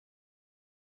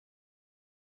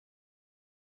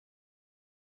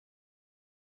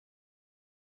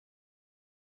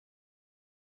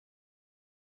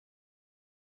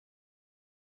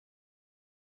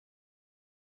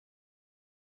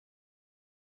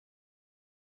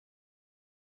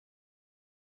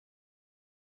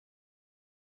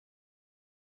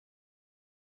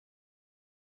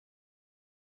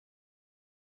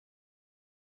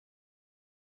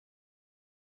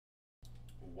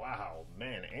Wow,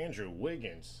 man, Andrew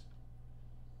Wiggins.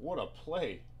 What a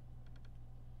play.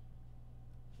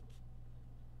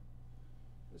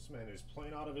 This man is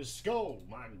playing out of his skull.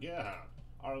 My God.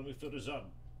 All right, let me fill this up.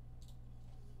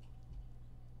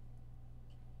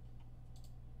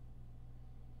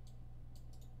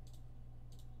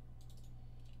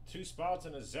 Two spots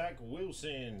and a Zach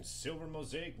Wilson. Silver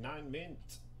Mosaic, 9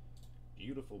 mint.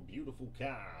 Beautiful, beautiful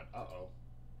card. Uh-oh.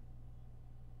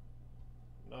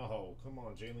 No, come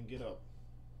on, Jalen, get up.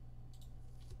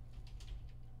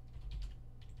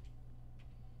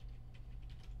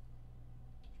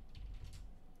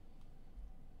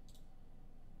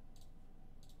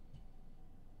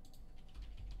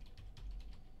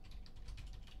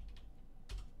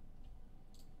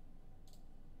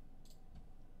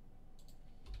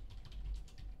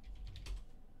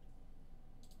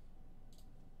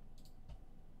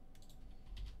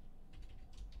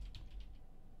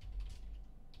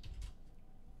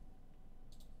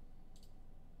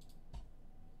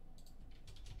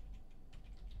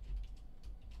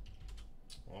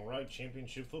 All right,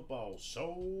 championship football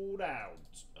sold out.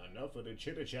 Enough of the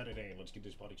chitter-chatter game. Let's get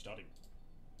this party started.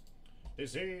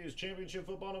 This is championship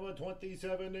football number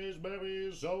 27. This baby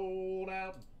is sold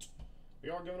out. We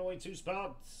are giving away 2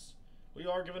 spots. We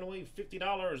are giving away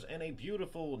 $50 and a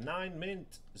beautiful 9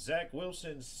 mint Zach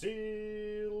Wilson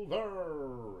silver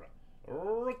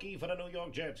rookie for the New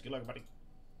York Jets. Good luck, buddy.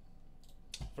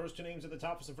 First 2 names at the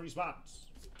top for some free spots.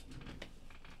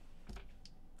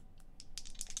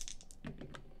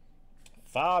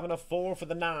 5 and a 4 for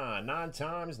the 9. 9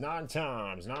 times, 9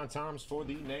 times. 9 times for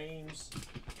the names.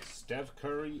 Steph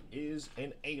Curry is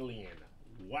an alien.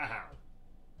 Wow.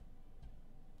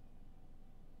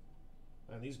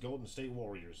 And these Golden State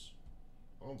Warriors.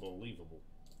 Unbelievable.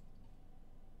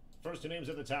 First 2 names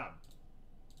at the top.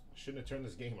 Shouldn't have turned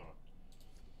this game on.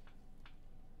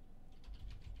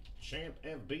 Champ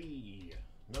FB.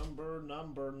 Number.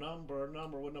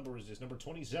 What number is this? Number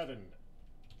 27.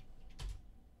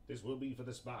 This will be for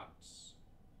the spots.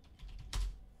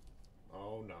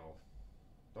 Oh, no.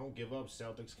 Don't give up,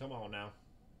 Celtics. Come on now.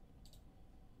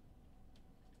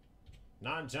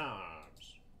 9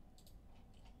 times.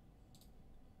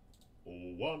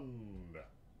 1,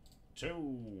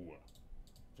 2,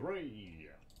 3,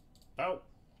 4,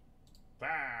 5,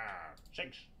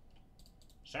 6,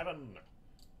 7,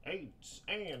 8,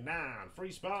 and 9.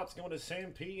 Free spots going to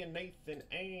Sam P and Nathan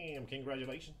Am.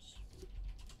 Congratulations.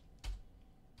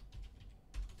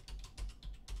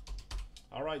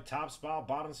 All right, top spot,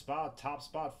 bottom spot, top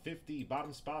spot 50,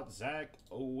 bottom spot Zach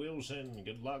Wilson.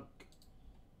 Good luck.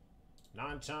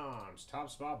 9 times, top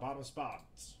spot, bottom spot.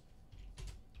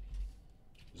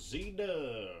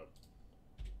 Z-Dub.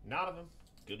 Not of him.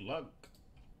 Good luck.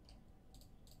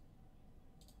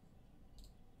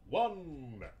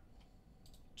 1,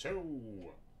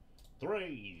 2,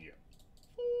 3,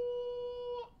 4,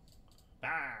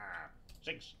 5,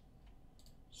 6,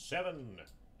 7,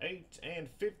 8, and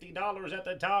 $50 at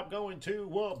the top going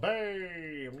to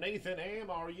bam! Nathan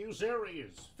Am, are you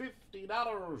serious?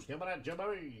 $50 coming at you,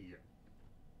 baby.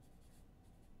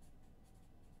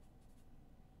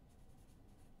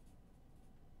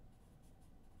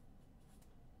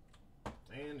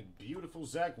 And beautiful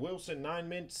Zach Wilson, 9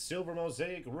 mint silver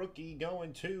mosaic rookie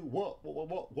going to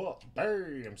what?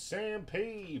 Bam! Sam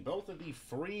P. Both of the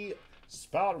free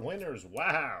spot winners.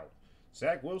 Wow.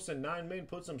 Zach Wilson, 9 mint,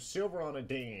 put some silver on a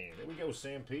damn. There we go,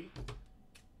 Sam P.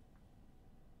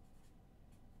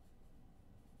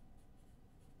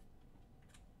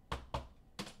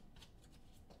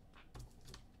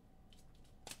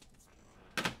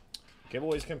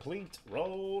 Giveaways complete.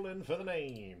 Rolling for the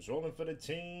names. Rolling for the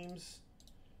teams.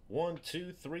 1,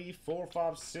 2, 3, 4,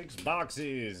 5, 6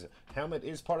 boxes. Helmet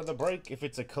is part of the break. If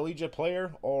it's a collegiate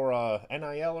player or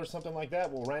NIL or something like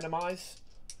that, we'll randomize.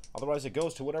 Otherwise, it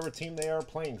goes to whatever team they are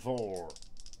playing for.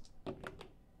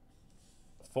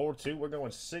 4-2, we're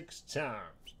going 6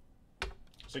 times.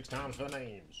 6 times for the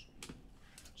names.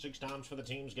 6 times for the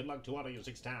teams. Good luck to all of you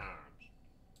 6 times.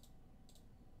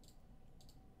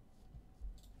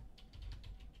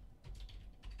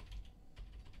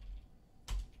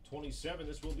 $27,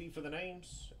 this will be for the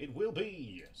names. It will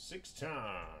be 6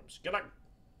 times. Good luck.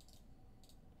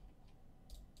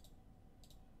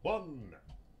 1,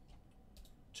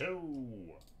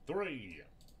 2, 3,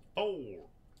 4,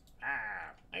 5,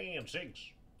 and 6.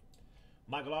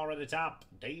 Michael R at the top.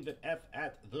 David F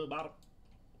at the bottom.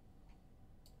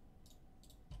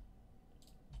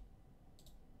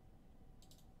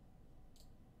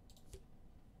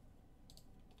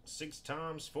 Six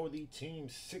times for the team.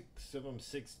 6 of them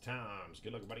 6 times.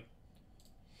 Good luck, buddy.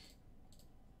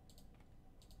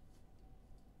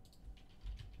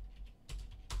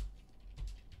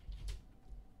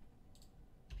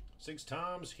 6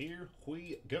 times. Here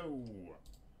we go.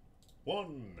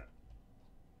 1,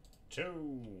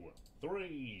 2,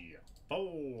 3,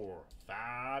 4,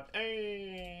 5,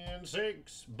 and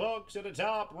 6. Bucks at the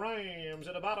top, Rams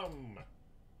at the bottom.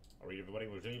 All right, everybody,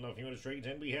 we're doing Love Human Streets,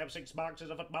 and we have 6 boxes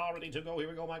of football ready to go. Here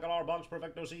we go. Michael R. Bucks,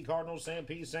 Perfecto C. Cardinals, Sam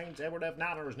P. Saints, Edward F.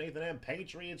 Niners, Nathan M.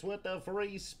 Patriots with the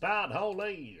free spot.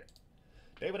 Holy.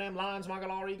 David M. Lions, Michael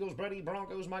R. Eagles, Brady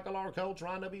Broncos, Michael R. Colts,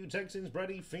 Ryan W. Texans,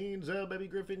 Brady Fiends, Baby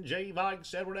Griffin, J.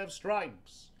 Vikes, Edward F.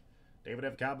 Stripes. David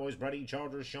F. Cowboys, Brady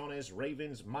Chargers, Sean S.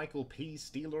 Ravens, Michael P.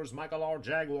 Steelers, Michael R.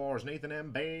 Jaguars, Nathan M.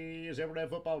 Bears, Edward F.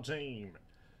 Football Team.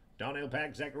 Donnell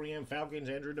Pack, Zachary M. Falcons,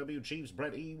 Andrew W. Chiefs,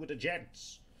 Brett E. with the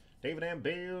Jets. David M.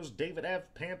 Bills, David F.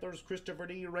 Panthers, Christopher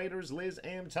D. Raiders, Liz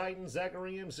M. Titans,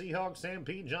 Zachary M. Seahawks, Sam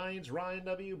P. Giants, Ryan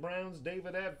W. Browns,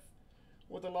 David F.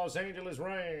 with the Los Angeles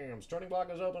Rams. Starting block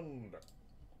is opened.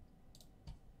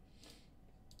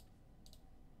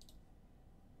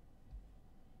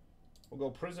 We'll go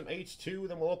Prism H2,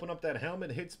 then we'll open up that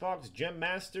helmet, hits box, Gem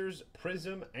Masters,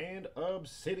 Prism, and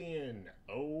Obsidian.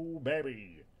 Oh,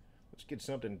 baby. Let's get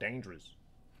something dangerous.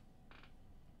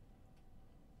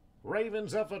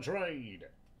 Ravens up for trade.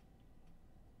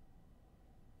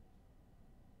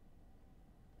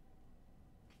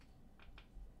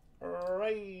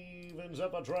 Ravens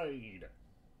up for trade.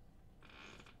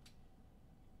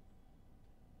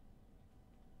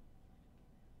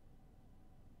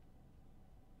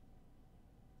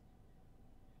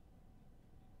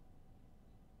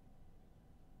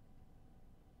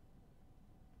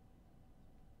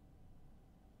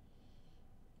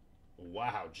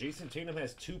 Wow, Jason Tatum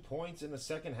has 2 points in the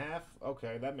second half?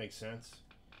 Okay, that makes sense.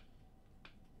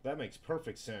 That makes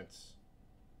perfect sense.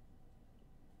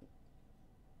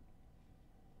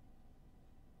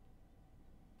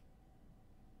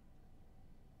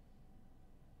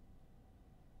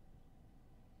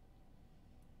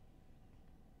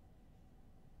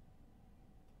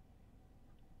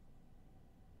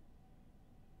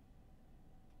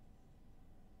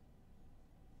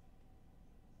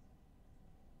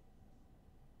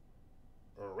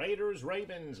 Raiders,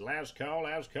 Ravens, last call,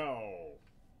 last call.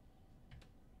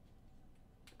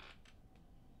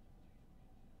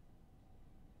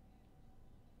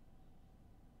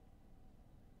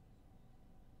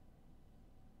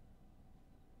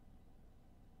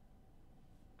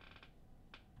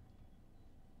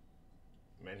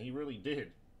 Man, he really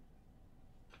did.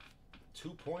 2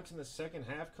 points in the second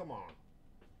half? Come on.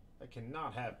 That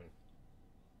cannot happen.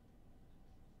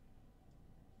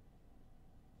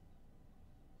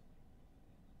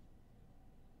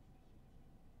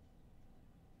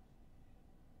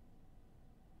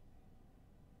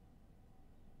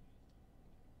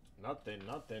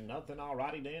 Nothing.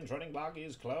 Alrighty, Dan. Running block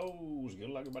is closed. Good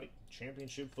luck, everybody.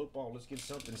 Championship football. Let's get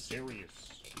something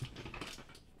serious.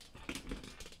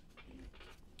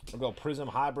 We'll go Prism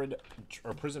Hybrid,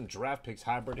 or Prism Draft Picks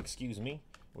Hybrid, excuse me.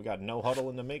 We got No Huddle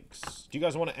in the mix. Do you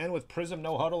guys want to end with Prism,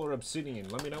 No Huddle, or Obsidian?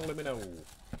 Let me know.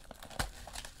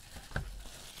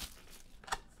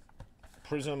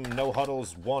 Prism, No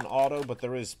Huddle's 1 auto, but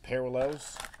there is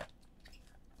parallels.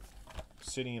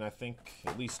 Obsidian, I think,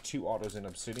 at least 2 autos in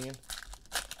Obsidian.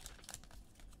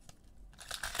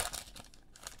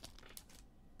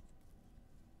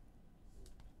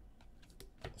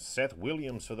 Seth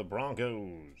Williams for the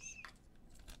Broncos.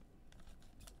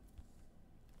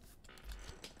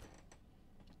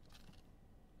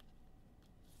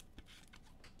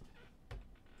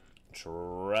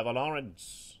 Trevor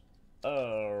Lawrence,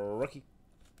 rookie.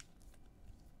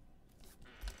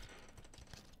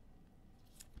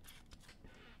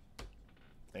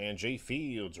 And Jay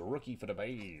Fields, rookie for the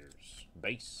Bears.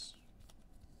 Base.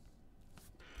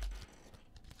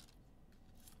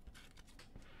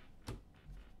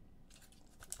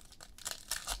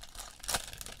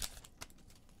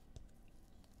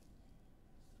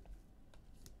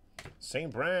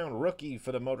 St. Brown, rookie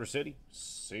for the Motor City.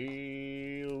 Silver.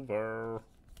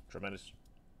 Tremendous.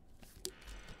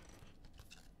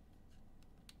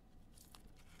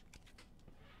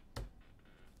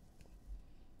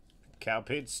 Cal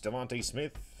Pitts, Devontae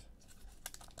Smith.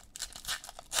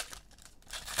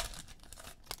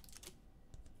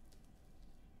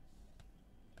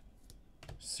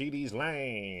 CD's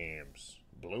Lambs,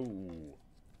 blue.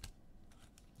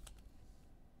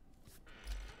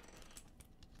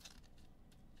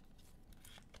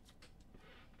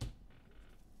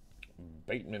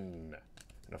 Bateman,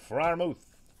 and a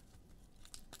Fryermuth.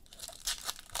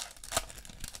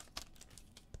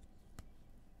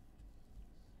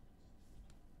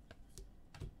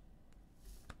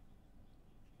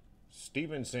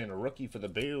 Stevenson, a rookie for the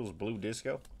Bills, blue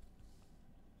disco.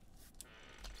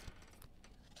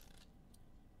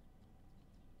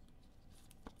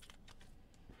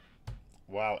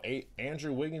 Wow,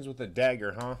 Andrew Wiggins with a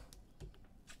dagger, huh?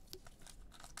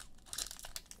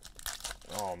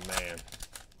 Oh, man.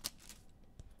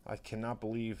 I cannot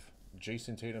believe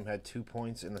Jason Tatum had 2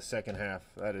 points in the second half.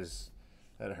 That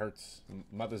hurts.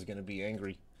 Mother's going to be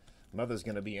angry. Mother's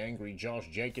going to be angry. Josh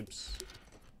Jacobs.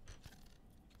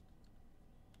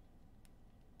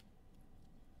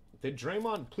 Did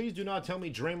Draymond... Please do not tell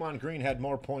me Draymond Green had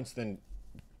more points than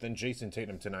Jason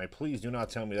Tatum tonight. Please do not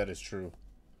tell me that is true.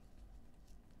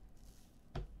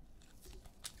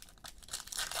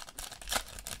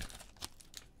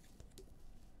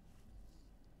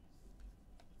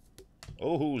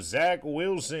 Oh, Zach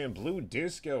Wilson, blue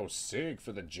disco, sick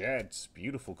for the Jets.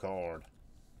 Beautiful card.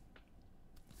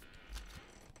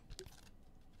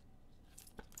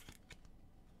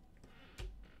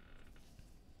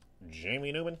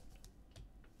 Jamie Newman.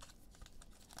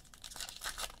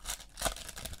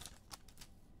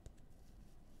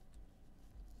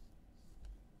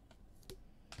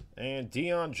 And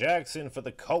Deion Jackson for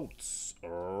the Colts,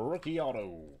 rookie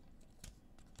auto.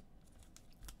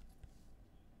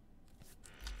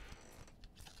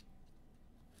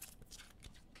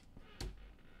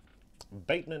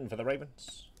 Bateman for the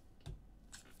Ravens.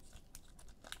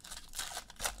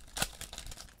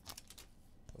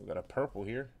 We've got a purple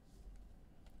here.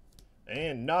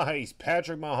 And nice,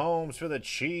 Patrick Mahomes for the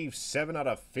Chiefs. 7 out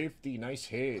of 50. Nice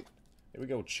hit. Here we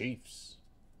go, Chiefs.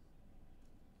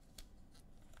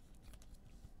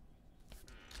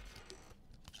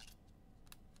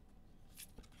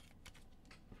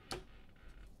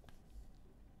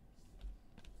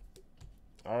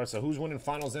 All right, so who's winning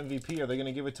Finals MVP? Are they going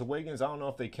to give it to Wiggins? I don't know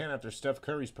if they can after Steph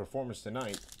Curry's performance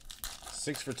tonight.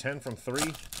 6 for 10 from 3.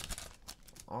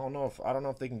 I don't know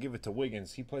if they can give it to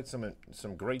Wiggins. He played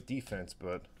some great defense,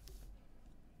 but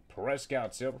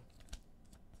Prescott silver.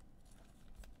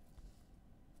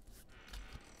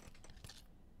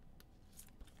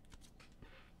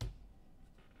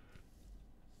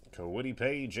 Woody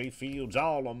Page, J. Fields,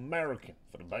 All-American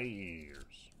for the Bears.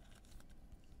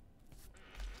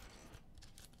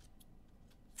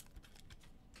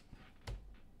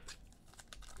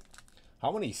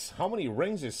 How many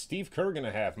rings is Steve Kerr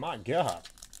gonna have? My God.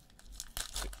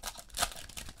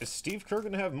 Is Steve Kerr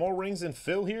gonna have more rings than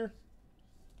Phil here?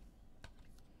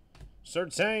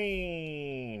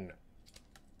 Certain.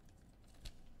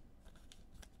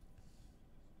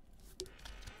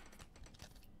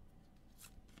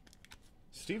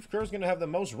 Steve Kerr's gonna have the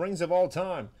most rings of all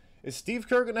time. Is Steve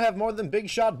Kerr gonna have more than Big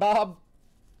Shot Bob?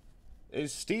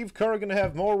 Is Steve Kerr gonna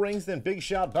have more rings than Big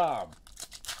Shot Bob?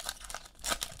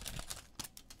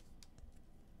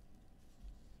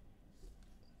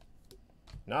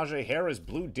 Najee Harris,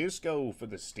 blue disco for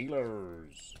the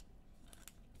Steelers.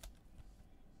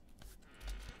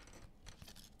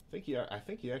 I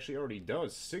think he actually already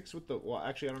does. 6 with the... Well,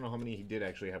 actually, I don't know how many he did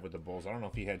actually have with the Bulls. I don't know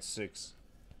if he had 6.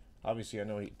 Obviously, I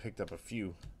know he picked up a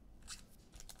few.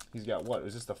 He's got what?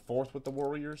 Is this the 4th with the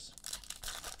Warriors?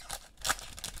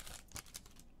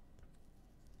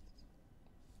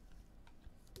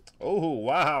 Oh,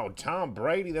 wow. Tom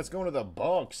Brady. That's going to the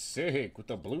Bucs. Sick with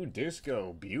the blue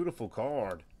disco. Beautiful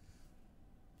card.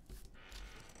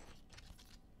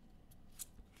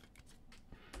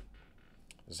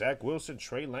 Zach Wilson,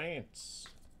 Trey Lance.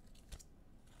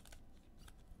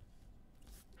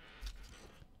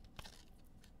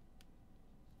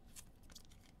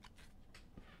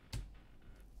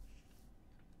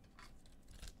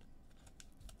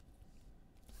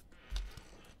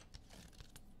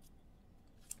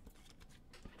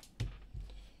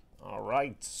 All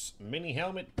right, mini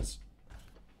helmet.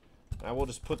 I will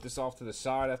just put this off to the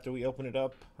side after we open it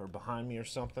up, or behind me or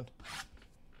something.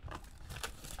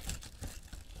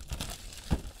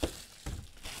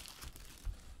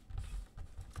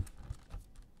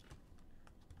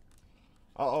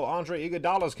 Uh-oh, Andre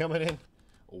Iguodala's coming in.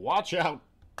 Watch out.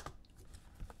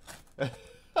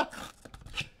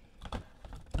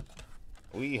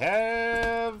 We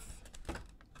have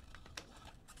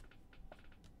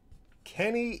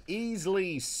Kenny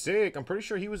Easley, sick. I'm pretty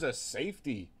sure he was a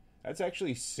safety. That's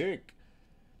actually sick.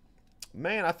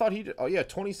 Man, I thought he... Oh, yeah,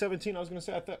 2017. I was going to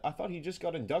say, I thought he just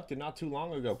got inducted not too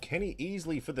long ago. Kenny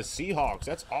Easley for the Seahawks.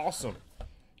 That's awesome.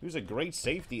 He was a great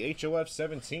safety. HOF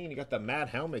 17. He got the matte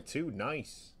helmet, too.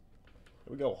 Nice.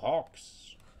 Here we go,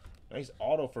 Hawks. Nice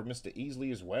auto for Mr.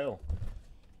 Easley as well.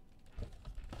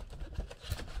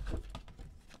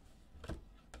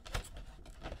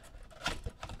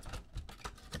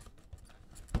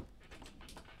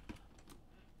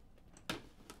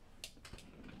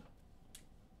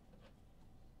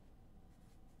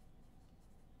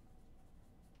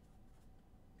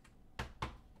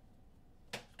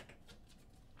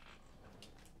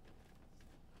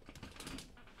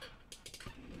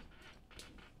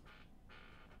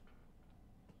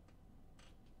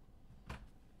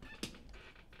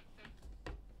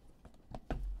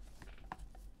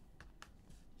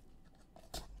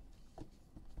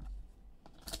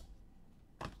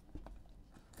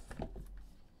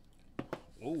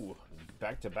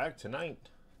 back-to-back tonight.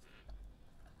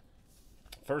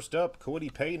 First up,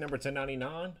 Kwity Paye, number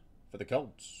 1099 for the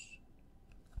Colts.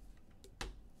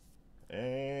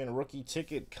 And rookie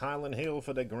ticket, Kylan Hill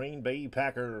for the Green Bay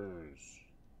Packers.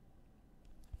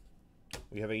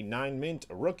 We have a 9-mint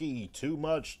rookie, Too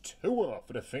Much Tua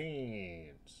for the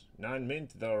Fiends.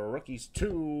 9-mint, the rookies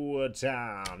to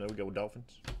town. There we go,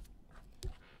 Dolphins.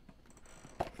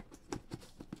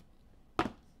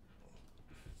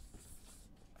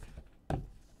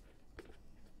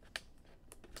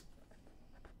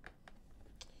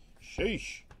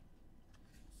 Sheesh.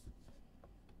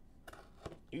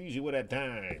 Easy with that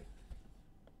time.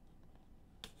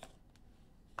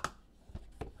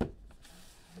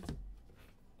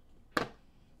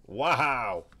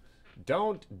 Wow.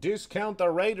 Don't discount the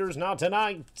Raiders now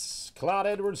tonight. Clyde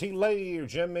Edwards-Helaire,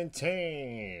 Gem and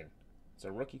 10. It's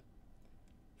a rookie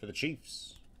for the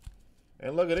Chiefs.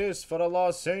 And look at this for the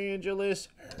Los Angeles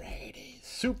Raiders.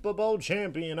 Super Bowl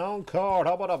champion on card.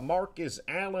 How about a Marcus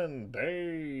Allen?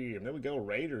 Bam. There we go.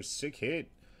 Raiders. Sick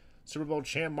hit. Super Bowl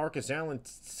champ Marcus Allen,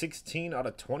 16 out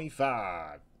of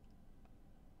 25.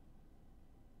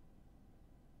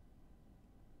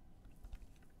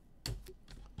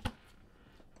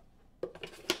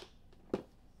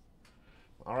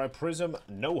 All right, Prism,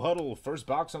 no huddle. First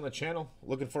box on the channel.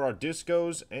 Looking for our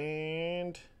discos,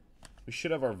 and we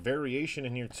should have our variation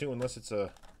in here too, unless it's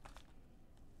a...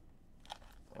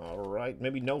 All right,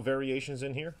 maybe no variations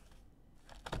in here.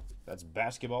 That's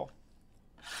basketball.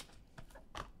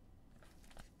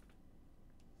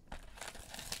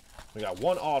 We got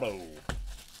one auto.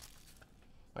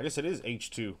 I guess it is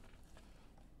H2.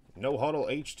 No huddle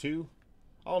H2.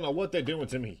 I don't know what they're doing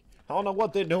to me. I don't know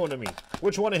what they're doing to me.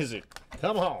 Which one is it?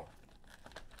 Come on.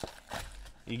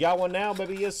 You got one now,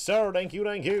 baby? Yes, sir. Thank you,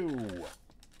 thank you.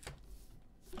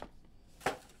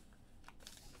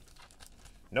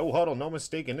 No huddle, no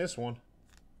mistake in this one.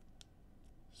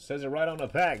 Says it right on the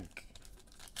pack.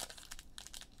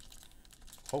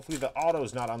 Hopefully the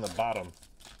auto's not on the bottom.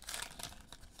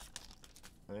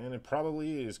 And it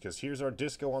probably is, because here's our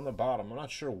disco on the bottom. I'm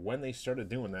not sure when they started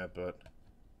doing that, but...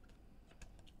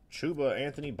 Chuba,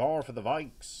 Anthony Barr for the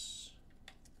Vikes.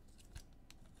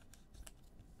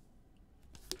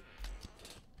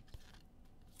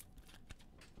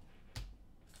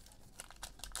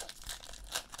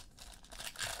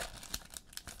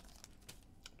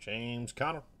 James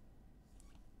Conner.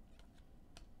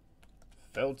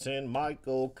 Felton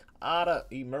Michael Cotta,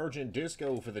 Emergent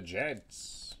Disco for the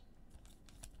Jets.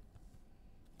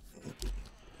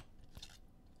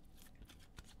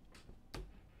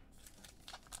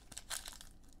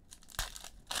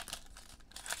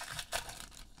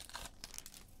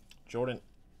 Jordan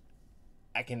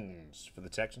Atkins for the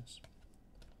Texans.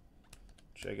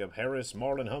 Jacob Harris,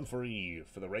 Marlon Humphrey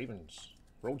for the Ravens.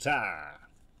 Roll Tide.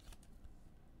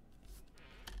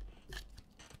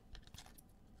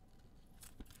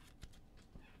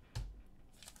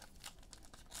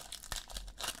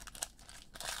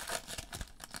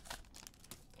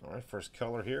 All right, first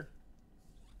color here.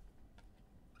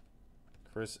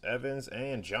 Chris Evans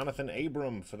and Jonathan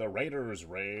Abram for the Raiders,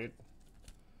 red.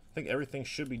 I think everything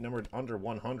should be numbered under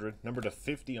 100. Numbered to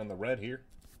 50 on the red here.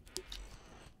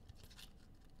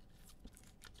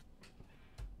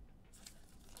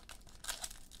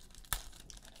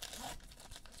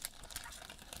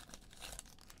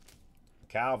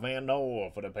 Kyle Van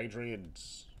Noy for the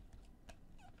Patriots.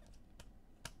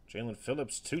 Jalen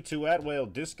Phillips, Tutu Atwell,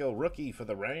 Disco Rookie for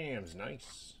the Rams.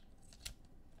 Nice.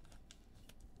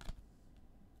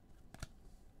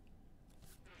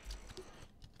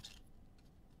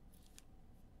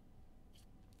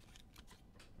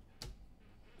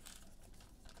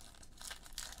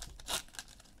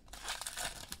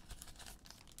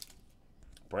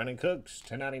 Brandon Cooks,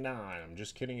 1099. I'm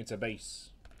just kidding, it's a base.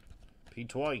 P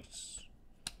twice.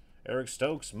 Eric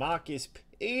Stokes, Marcus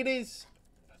Peters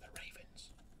for the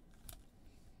Ravens.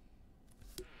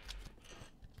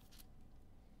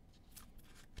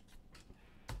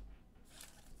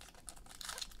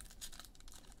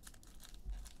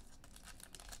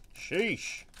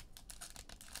 Sheesh.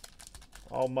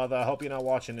 Oh, mother, I hope you're not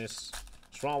watching this.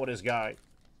 What's wrong with this guy?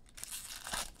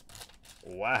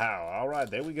 Wow. All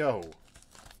right, there we go.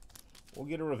 We'll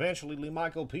get her eventually. Lee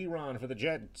Michael Piron for the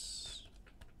Jets.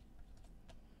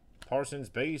 Parsons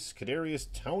base. Kadarius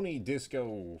Toney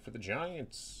Disco for the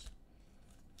Giants.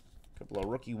 Couple of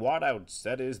rookie wideouts.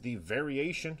 That is the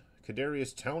variation.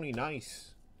 Kadarius Toney,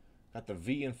 nice. Got the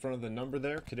V in front of the number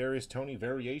there. Kadarius Toney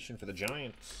variation for the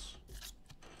Giants.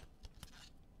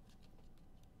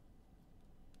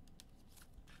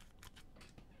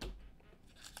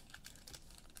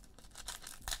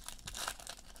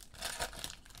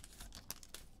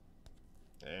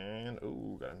 And,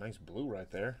 ooh, got a nice blue right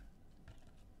there.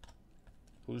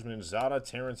 Huzman Zada,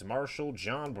 Terrence Marshall,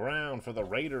 John Brown for the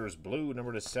Raiders. Blue,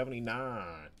 number to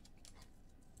 79.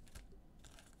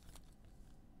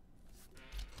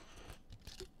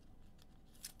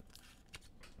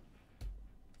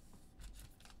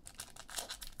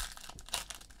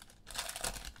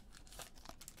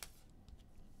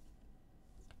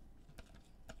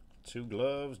 Two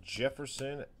gloves,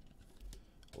 Jefferson.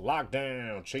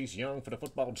 Lockdown, Chase Young for the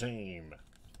football team.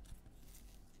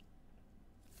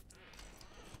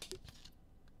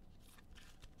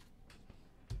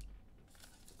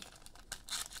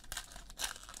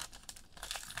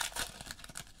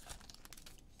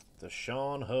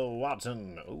 Deshaun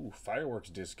Watson. Ooh, fireworks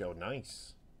disco.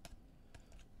 Nice.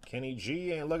 Kenny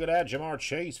G. And look at that. Jamar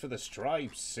Chase for the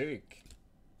Stripes. Sick.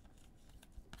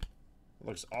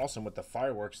 Looks awesome with the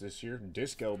fireworks this year.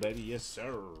 Disco, baby. Yes,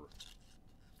 sir.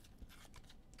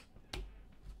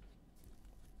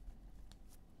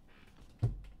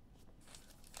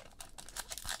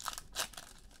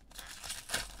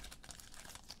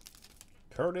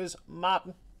 Curtis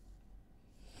Martin.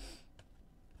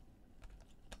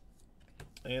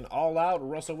 And all out,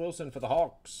 Russell Wilson for the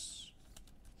Hawks.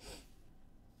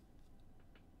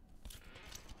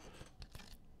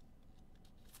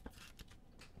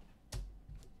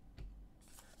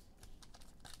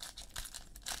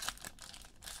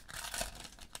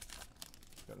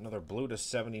 Got another blue to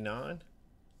 79.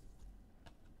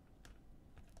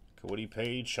 Cody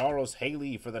Page, Charles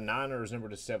Haley for the Niners, number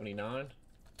to 79.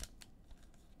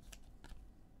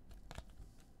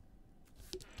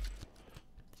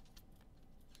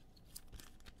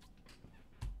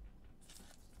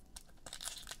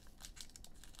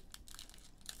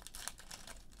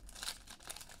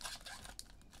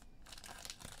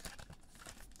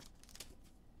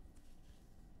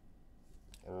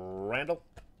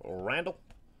 Randall,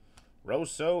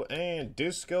 Rosso, and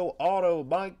Disco Auto,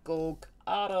 Michael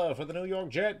Cotta for the New York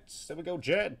Jets. There we go,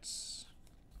 Jets.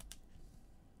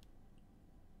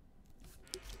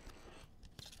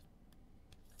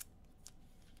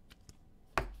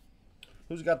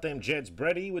 Who's got them Jets?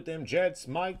 Brady with them Jets.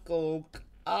 Michael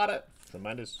Cotta.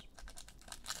 Tremendous.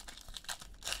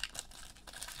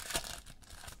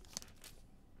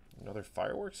 Another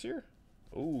fireworks here.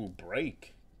 Ooh,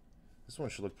 break. This one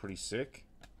should look pretty sick.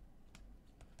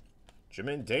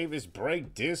 Jamin Davis,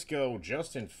 break disco.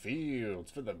 Justin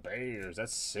Fields for the Bears.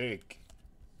 That's sick.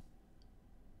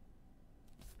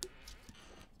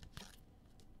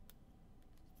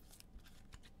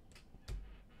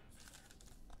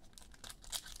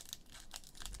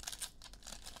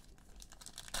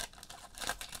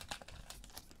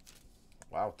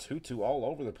 Wow, Tutu all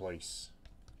over the place.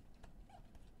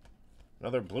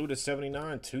 Another blue to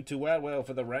 79. Tutu Atwell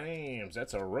for the Rams.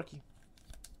 That's a rookie.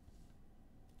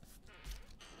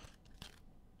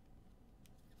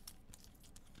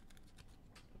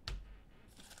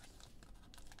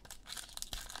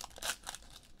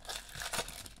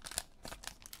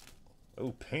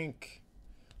 Oh, pink.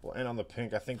 We'll end on the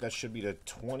pink. I think that should be the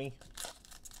 20.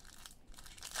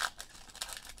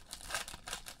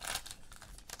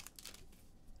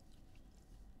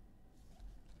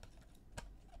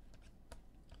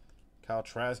 Kyle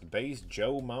Trask base.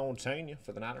 Joe Montana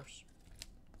for the Niners.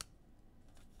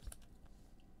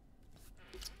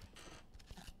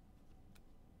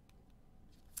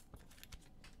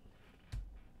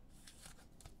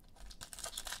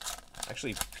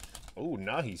 Actually, oh,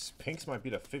 nice. Pinks might be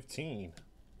the 15.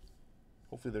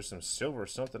 Hopefully there's some silver or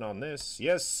something on this.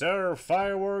 Yes, sir.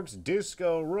 Fireworks,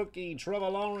 disco, rookie, Trevor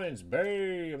Lawrence.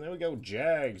 Bam. There we go.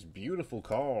 Jags. Beautiful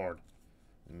card.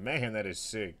 Man, that is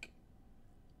sick.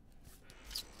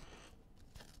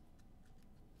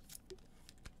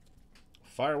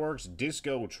 Fireworks,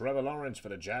 disco, Trevor Lawrence for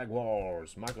the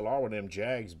Jaguars. Michael R with them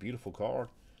Jags. Beautiful card.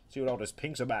 See what all this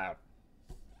pink's about.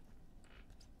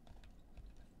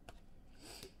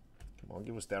 Come on,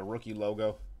 give us that rookie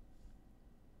logo.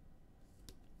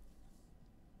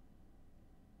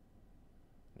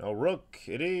 No, Rook.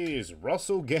 It is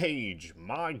Russell Gage.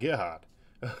 My God.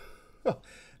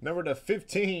 Number to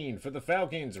 15 for the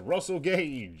Falcons. Russell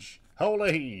Gage.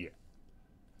 Holy.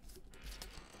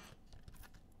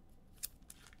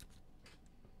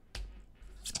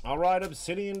 All right,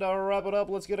 Obsidian, to wrap it up,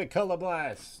 let's get a color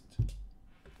blast.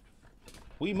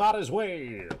 We might as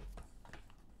well.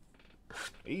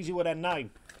 Easy with that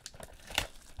knife.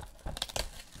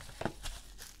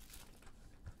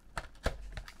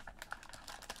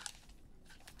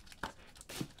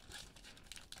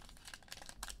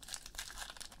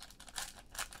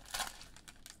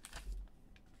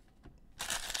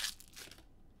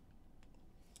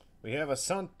 We We have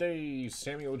Asante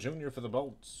Samuel Jr. for the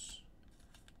Bolts.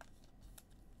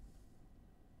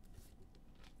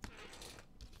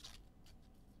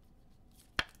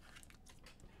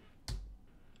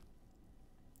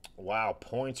 Wow,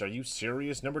 points. Are you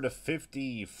serious? Number to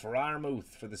 50,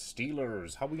 Freiermuth for the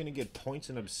Steelers. How are we going to get points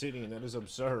in Obsidian? That is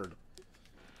absurd.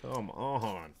 Come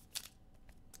on.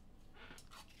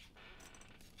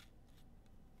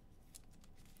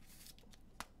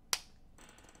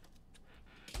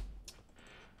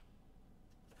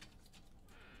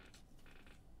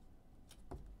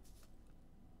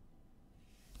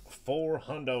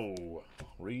 $400.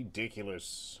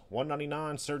 Ridiculous.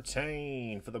 $199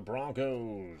 Certain for the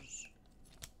Broncos.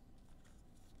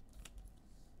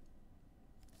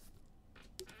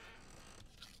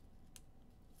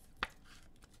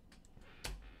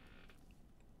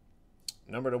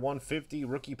 Number to 150,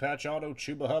 rookie patch auto,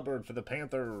 Chuba Hubbard for the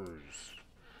Panthers.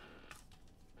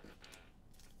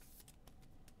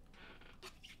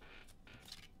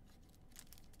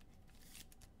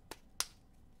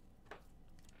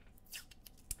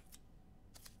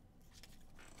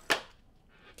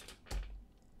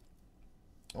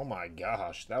 Oh my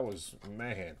gosh, that was,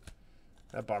 man,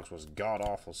 that box was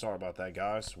god-awful. Sorry about that,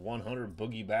 guys. 100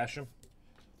 Boogie Basham.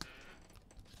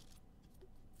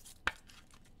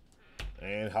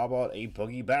 And how about a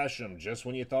Boogie Basham just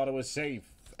when you thought it was safe?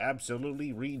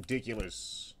 Absolutely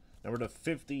ridiculous. Number to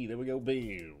 50, there we go,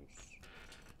 Bills.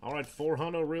 All right,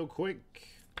 400 real quick.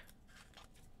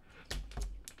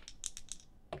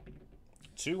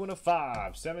 2 and a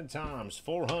 5, 7 times,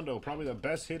 400. Probably the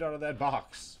best hit out of that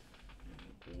box.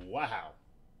 Wow.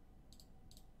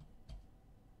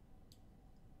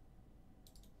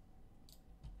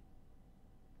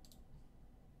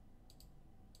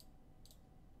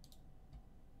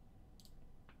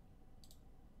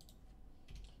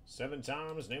 Seven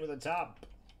times, name of the top.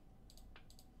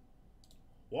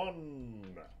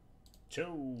 1,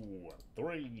 2,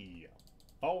 3,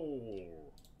 4,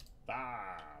 5,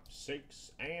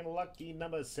 6, and lucky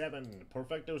number 7.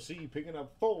 Perfecto C picking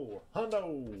up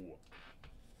 400.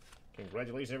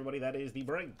 Congratulations, everybody. That is the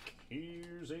break.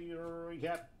 Here's a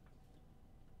recap.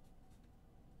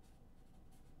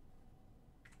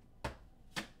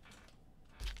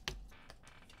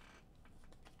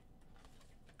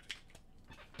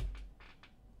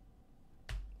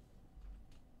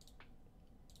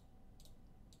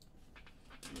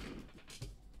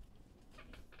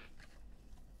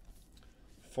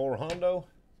 $400.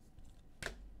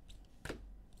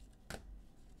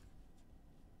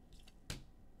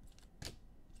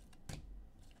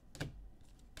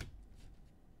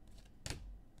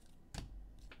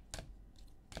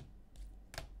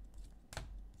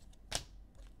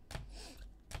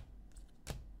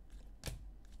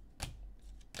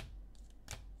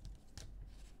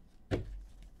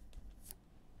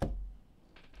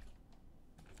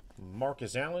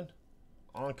 Marcus Allen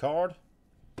on card.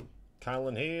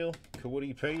 Kylan Hill,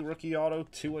 Kawhi Pay, rookie auto,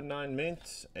 2 and 9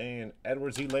 mint, and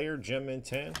Edwards-Helaire, gem mint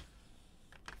 10.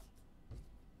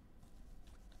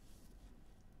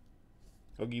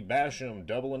 Boogie Basham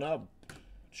doubling up.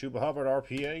 Chuba Hubbard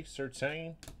RPA,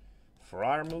 Certain,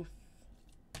 Freiermuth,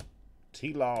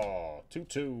 T-Law,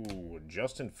 2-2,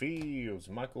 Justin Fields,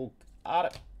 Michael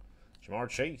Otta, Jamar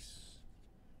Chase,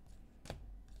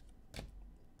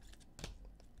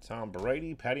 Tom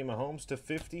Brady, Patty Mahomes to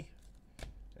 50.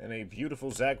 And a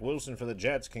beautiful Zach Wilson for the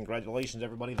Jets. Congratulations,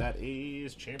 everybody. That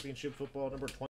is championship football number 20.